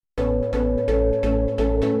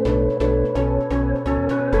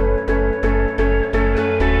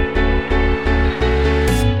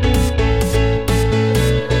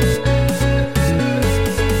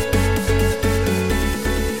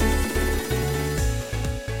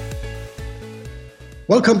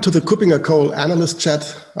Welcome to the Kuppinger Cole Analyst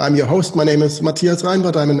Chat. I'm your host. My name is Matthias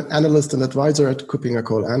Reinwarth. I'm an analyst and advisor at Kuppinger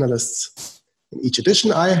Cole Analysts. In each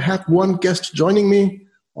edition, I have one guest joining me,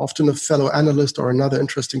 often a fellow analyst or another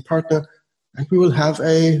interesting partner, and we will have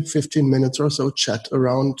a 15 minutes or so chat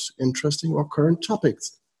around interesting or current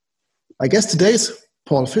topics. My guest today is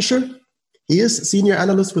Paul Fischer. He is senior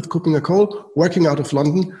analyst with Kuppinger Cole, working out of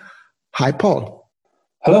London. Hi, Paul.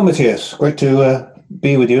 Hello, Matthias. Great to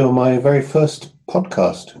be with you on my very first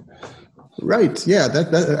podcast. Right, yeah,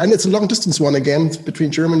 and it's a long distance one again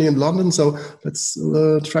between Germany and London, so let's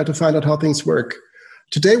try to find out how things work.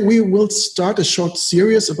 Today we will start a short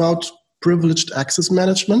series about privileged access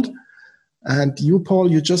management. And you,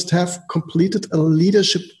 Paul, you just have completed a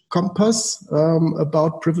leadership compass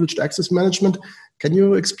about privileged access management. Can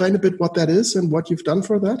you explain a bit what that is and what you've done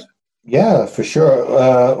for that? Yeah, for sure.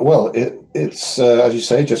 Well, it's as you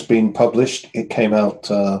say, just been published. It came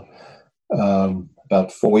out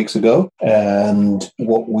about 4 weeks ago. And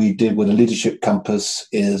what we did with the leadership compass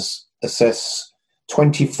is assess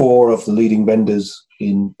 24 of the leading vendors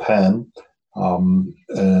in PAM.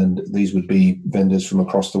 And these would be vendors from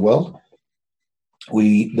across the world.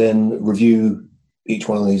 We then review each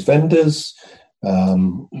one of these vendors.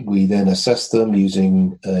 We then assess them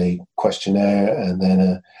using a questionnaire and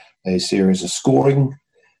then a series of scoring.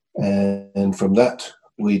 And from that,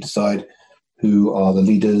 we decide who are the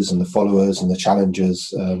leaders and the followers and the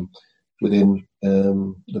challengers within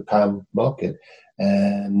the PAM market.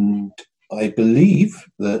 And I believe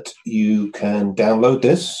that you can download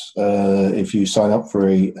this if you sign up for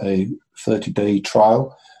a 30-day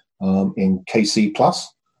trial in KC Plus,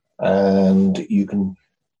 and you can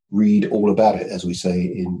read all about it, as we say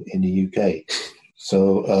in the UK.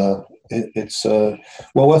 So it's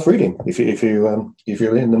well worth reading if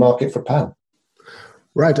you're in the market for PAM.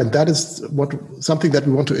 Right, and that is something that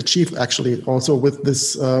we want to achieve actually also with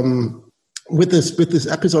this episode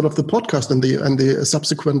of the podcast and the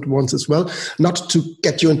subsequent ones as well. Not to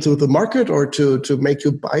get you into the market or to make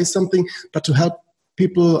you buy something, but to help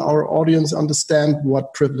people, our audience, understand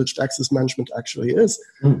what privileged access management actually is.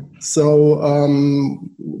 So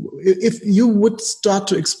if you would start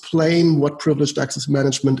to explain what privileged access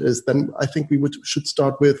management is, then I think we should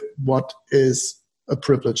start with what is a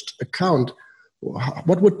privileged account.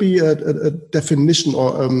 What would be a definition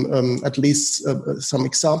or at least some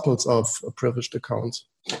examples of privileged accounts?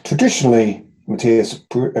 Traditionally, Matthias,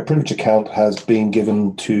 a privileged account has been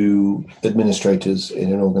given to administrators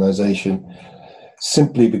in an organization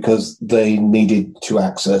simply because they needed to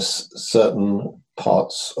access certain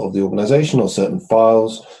parts of the organization or certain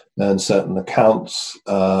files and certain accounts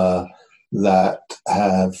that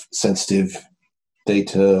have sensitive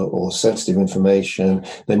data or sensitive information.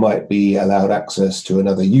 They might be allowed access to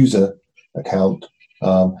another user account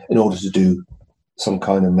in order to do some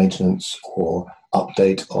kind of maintenance or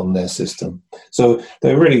update on their system. So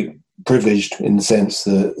they're really privileged in the sense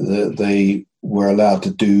that they were allowed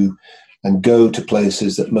to do and go to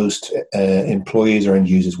places that most employees or end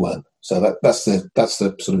users weren't. So that's the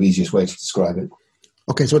sort of easiest way to describe it.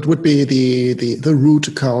 Okay, so it would be the root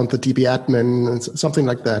account, the DB admin, something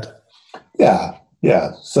like that. Yeah.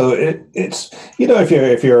 So it's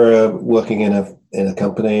if you're working in a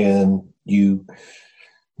company and you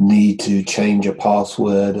need to change a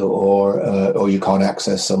password or you can't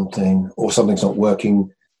access something or something's not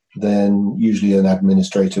working, then usually an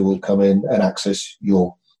administrator will come in and access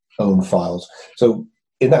your own files. So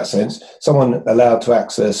in that sense, someone allowed to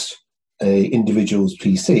access a individual's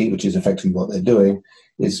PC, which is effectively what they're doing,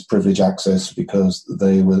 is privileged access because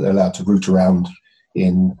they were allowed to root around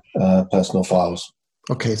in personal files.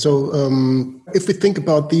 Okay, so if we think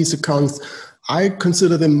about these accounts, I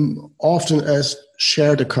consider them often as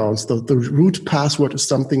shared accounts. The root password is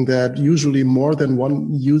something that usually more than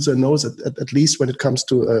one user knows, at least when it comes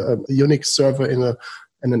to a Unix server in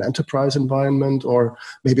an enterprise environment, or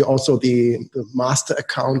maybe also the master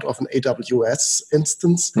account of an AWS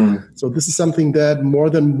instance. So this is something that more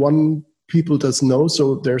than one people does know,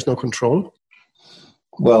 so there's no control.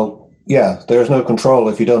 Well, yeah, there's no control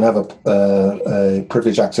if you don't have a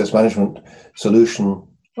privileged access management solution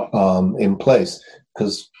in place,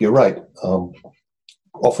 because you're right.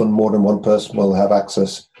 Often more than one person will have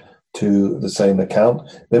access to the same account.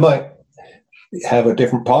 They might have a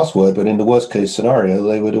different password, but in the worst case scenario,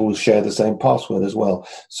 they would all share the same password as well.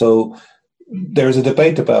 So there's a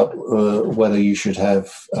debate about whether you should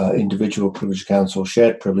have individual privileged accounts or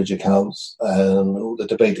shared privileged accounts. And the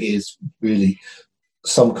debate is really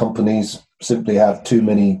some companies simply have too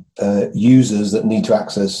many users that need to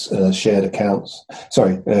access need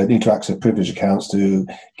to access privileged accounts to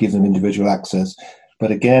give them individual access. But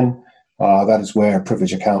again, That is where a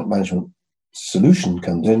privileged account management solution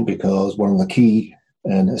comes in, because one of the key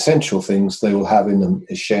and essential things they will have in them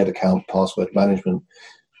is shared account password management,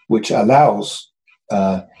 which allows,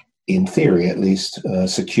 in theory at least,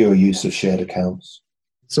 secure use of shared accounts.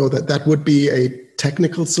 So that would be a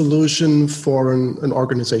technical solution for an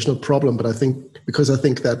organizational problem, but I think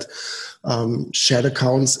that shared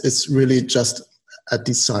accounts is really just a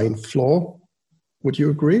design flaw. Would you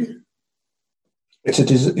agree?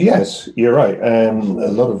 Yes, you're right. A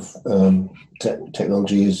lot of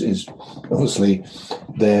technology is obviously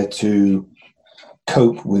there to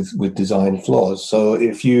cope with design flaws. So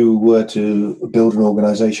if you were to build an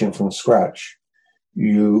organization from scratch,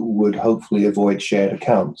 you would hopefully avoid shared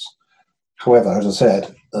accounts. However, as I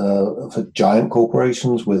said, for giant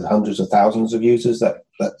corporations with hundreds of thousands of users,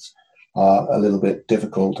 that's a little bit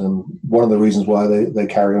difficult, and one of the reasons why they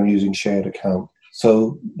carry on using shared account.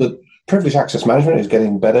 So the privileged access management is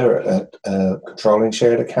getting better at controlling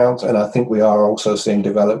shared accounts, and I think we are also seeing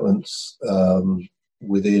developments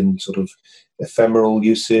within sort of ephemeral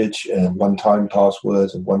usage and one-time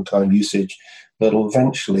passwords and one-time usage that will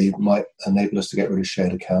eventually might enable us to get rid of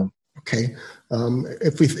shared account. Okay.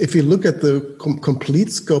 If we look at the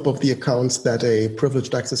complete scope of the accounts that a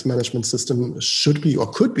privileged access management system should be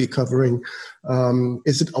or could be covering,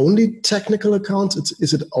 is it only technical accounts?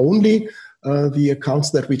 Is it only the accounts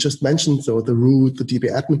that we just mentioned, so the root, the DB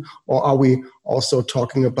admin, or are we also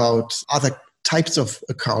talking about other types of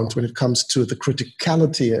accounts when it comes to the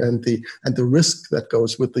criticality and the risk that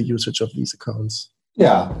goes with the usage of these accounts?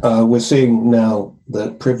 Yeah, we're seeing now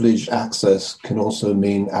that privileged access can also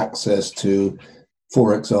mean access to,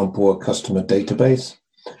 for example, a customer database,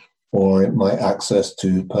 or it might access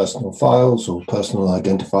to personal files or personal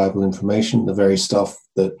identifiable information, the very stuff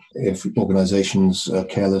that if organizations are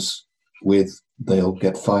careless with, they'll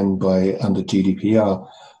get fined by under GDPR.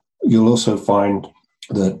 You'll also find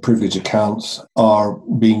that privileged accounts are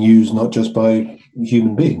being used not just by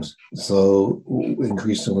human beings. So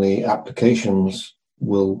increasingly applications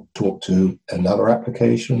will talk to another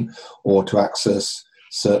application or to access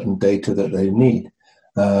certain data that they need.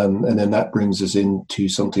 And then that brings us into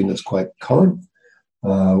something that's quite current,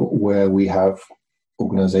 where we have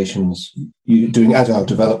organizations doing agile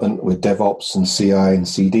development with DevOps and CI and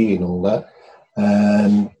CD and all that.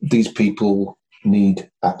 And these people need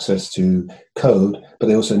access to code, but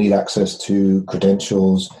they also need access to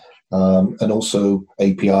credentials and also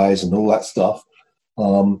APIs and all that stuff.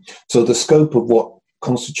 So the scope of what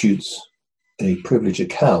constitutes a privileged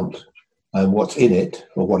account and what's in it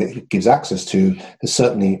or what it gives access to has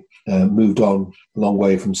certainly moved on a long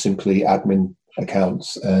way from simply admin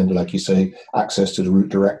accounts and, like you say, access to the root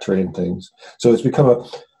directory and things. So it's become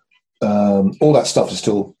all that stuff is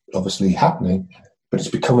still obviously happening, but it's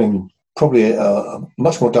becoming probably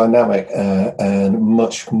much more dynamic and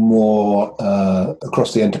much more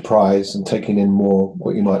across the enterprise and taking in more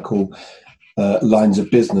what you might call lines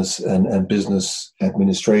of business and business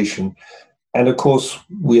administration. And of course,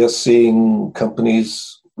 we are seeing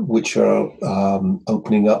companies which are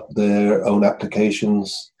opening up their own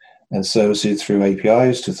applications and services through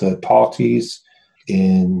APIs to third parties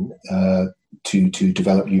to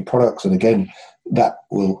develop new products. And again, that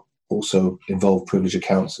will also involve privileged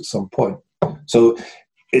accounts at some point. So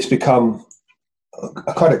it's become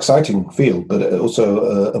a quite exciting field, but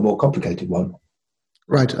also a more complicated one.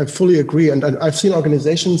 Right, I fully agree. And I've seen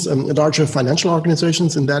organizations, larger financial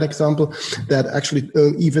organizations in that example, that actually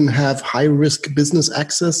even have high-risk business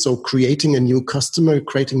access. So creating a new customer,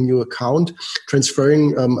 creating a new account,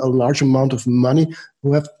 transferring a large amount of money,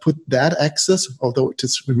 who have put that access, although it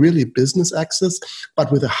is really business access,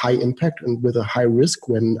 but with a high impact and with a high risk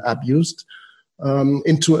when abused,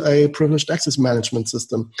 into a privileged access management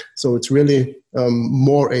system. So it's really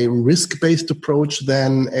more a risk-based approach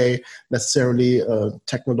than a necessarily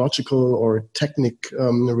technological or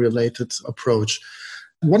technic-related approach.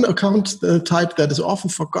 One account type that is often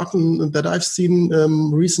forgotten that I've seen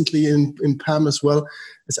recently in PAM as well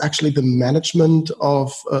is actually the management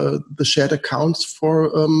of the shared accounts for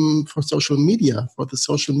social media, for the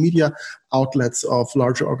social media outlets of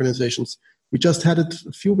larger organizations. We just had it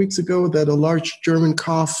a few weeks ago that a large German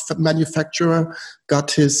car manufacturer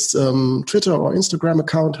got his Twitter or Instagram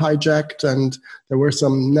account hijacked, and there were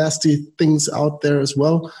some nasty things out there as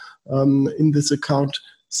well in this account.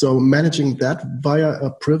 So managing that via a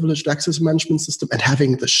privileged access management system and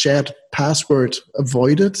having the shared password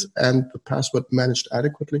avoided and the password managed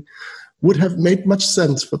adequately would have made much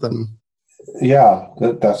sense for them. Yeah,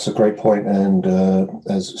 that's a great point. And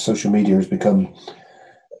as social media has become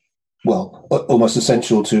almost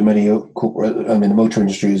essential to many corporate. I mean, the motor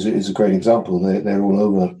industry is a great example. They're all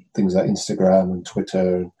over things like Instagram and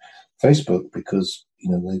Twitter and Facebook because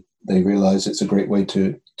they realize it's a great way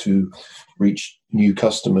to reach new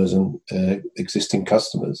customers and existing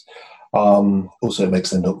customers. Also, it makes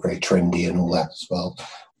them look very trendy and all that as well.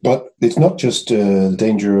 But it's not just the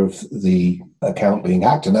danger of the account being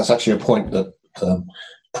hacked, and that's actually a point that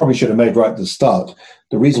probably should have made right at the start.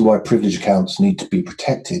 The reason why privileged accounts need to be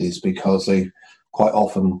protected is because they quite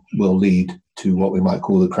often will lead to what we might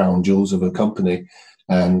call the crown jewels of a company,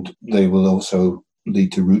 and they will also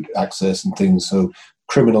lead to root access and things. So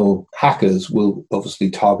criminal hackers will obviously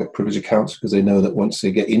target privileged accounts because they know that once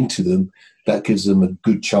they get into them, that gives them a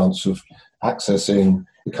good chance of accessing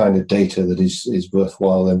the kind of data that is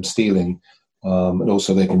worthwhile them stealing. And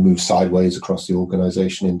also they can move sideways across the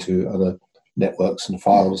organization into other networks and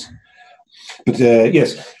files. But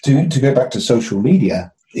yes, to go back to social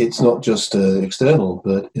media, it's not just external,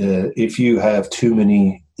 but if you have too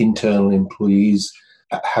many internal employees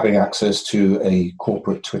having access to a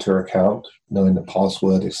corporate Twitter account, knowing the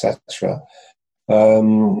password, etc.,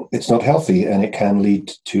 it's not healthy, and it can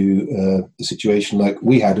lead to a situation like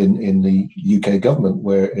we had in the UK government,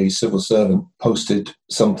 where a civil servant posted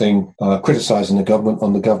something criticising the government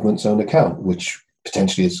on the government's own account, which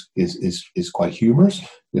potentially is quite humorous,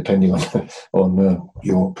 depending on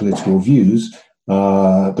your political views.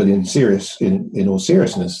 But in all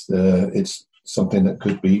seriousness, it's something that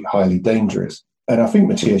could be highly dangerous. And I think,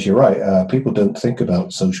 Matthias, you're right. People don't think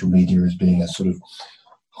about social media as being a sort of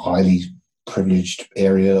highly privileged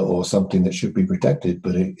area or something that should be protected,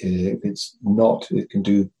 but if it's not, it can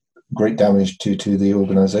do great damage to the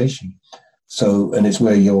organization. So, and it's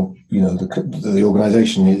where the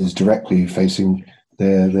organization is directly facing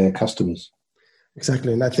their customers.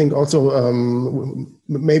 Exactly, and I think also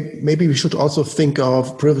maybe we should also think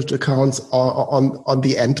of privileged accounts on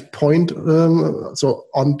the endpoint, so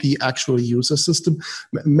on the actual user system.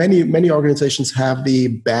 Many organizations have the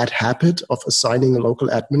bad habit of assigning local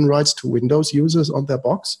admin rights to Windows users on their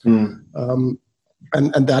box, and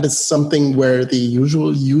that is something where the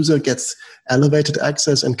usual user gets elevated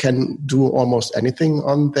access and can do almost anything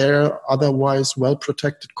on their otherwise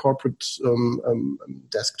well-protected corporate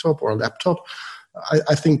desktop or laptop.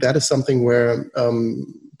 I think that is something where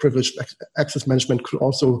privileged access management could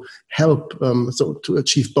also help so to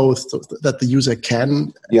achieve both, so that the user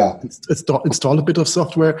can install a bit of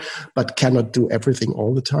software, but cannot do everything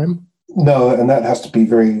all the time. No, and that has to be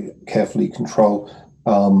very carefully controlled,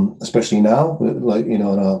 especially now, like, in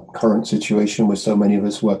our current situation with so many of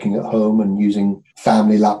us working at home and using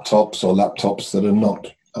family laptops or laptops that are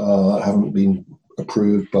not haven't been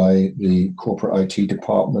approved by the corporate IT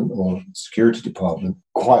department or security department.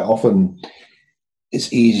 Quite often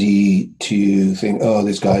it's easy to think, oh,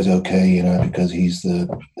 this guy's okay, because he's the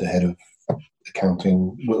head of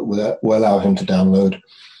accounting. We'll allow him to download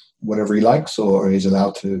whatever he likes, or he's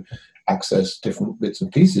allowed to access different bits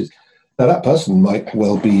and pieces. Now, that person might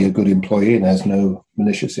well be a good employee and has no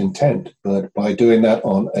malicious intent, but by doing that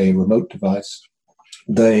on a remote device,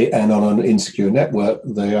 and on an insecure network,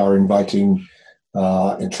 they are inviting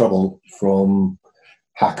in trouble from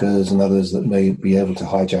hackers and others that may be able to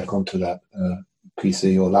hijack onto that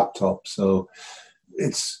PC or laptop. So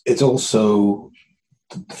it's also,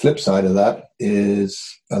 the flip side of that is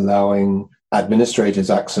allowing administrators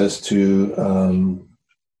access to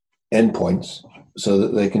endpoints so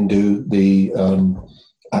that they can do the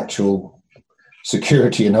actual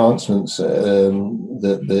security enhancements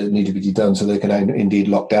that need to be done, so they can indeed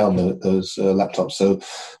lock down those laptops. So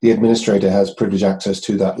the administrator has privileged access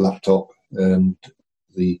to that laptop, and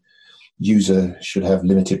the user should have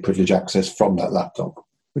limited privilege access from that laptop.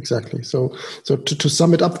 Exactly. So to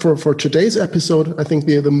sum it up for today's episode, I think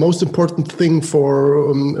the most important thing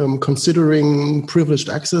for considering privileged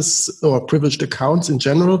access or privileged accounts in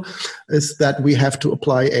general is that we have to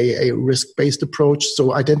apply a risk-based approach.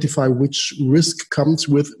 So identify which risk comes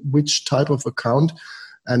with which type of account,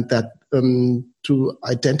 and that to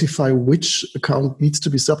identify which account needs to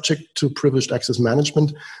be subject to privileged access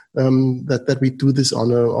management, that we do this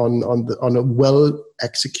on a well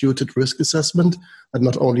executed risk assessment, and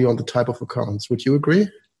not only on the type of accounts. Would you agree?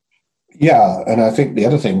 Yeah, and I think the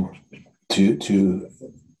other thing to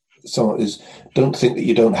someone is, don't think that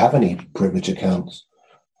you don't have any privileged accounts,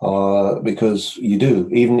 because you do.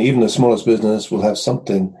 Even the smallest business will have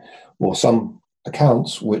something or some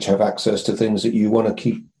accounts which have access to things that you want to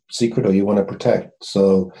keep secret or you want to protect.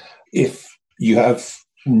 So if you have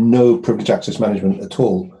no privileged access management at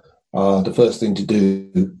all, the first thing to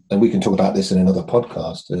do, and we can talk about this in another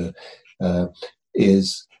podcast,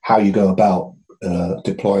 is how you go about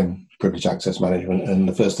deploying privileged access management. And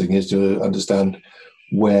the first thing is to understand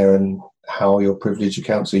where and how your privileged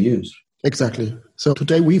accounts are used. Exactly. So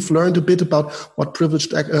today we've learned a bit about what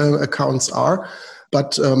privileged accounts are.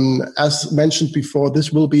 But as mentioned before,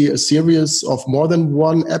 this will be a series of more than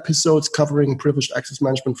one episodes covering privileged access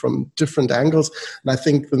management from different angles. And I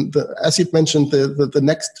think, as you've mentioned, the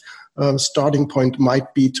next starting point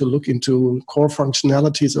might be to look into core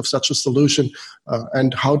functionalities of such a solution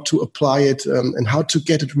and how to apply it and how to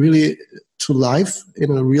get it really to life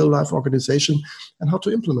in a real life organization and how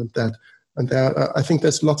to implement that. And I think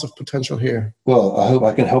there's lots of potential here. Well, I hope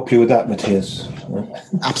I can help you with that, Matthias.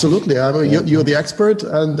 Absolutely. You're the expert,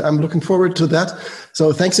 and I'm looking forward to that.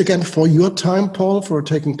 So thanks again for your time, Paul, for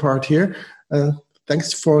taking part here.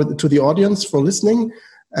 Thanks to the audience for listening.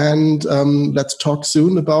 And let's talk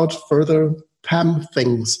soon about further PAM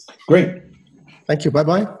things. Great. Thank you.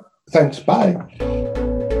 Bye-bye. Thanks. Bye.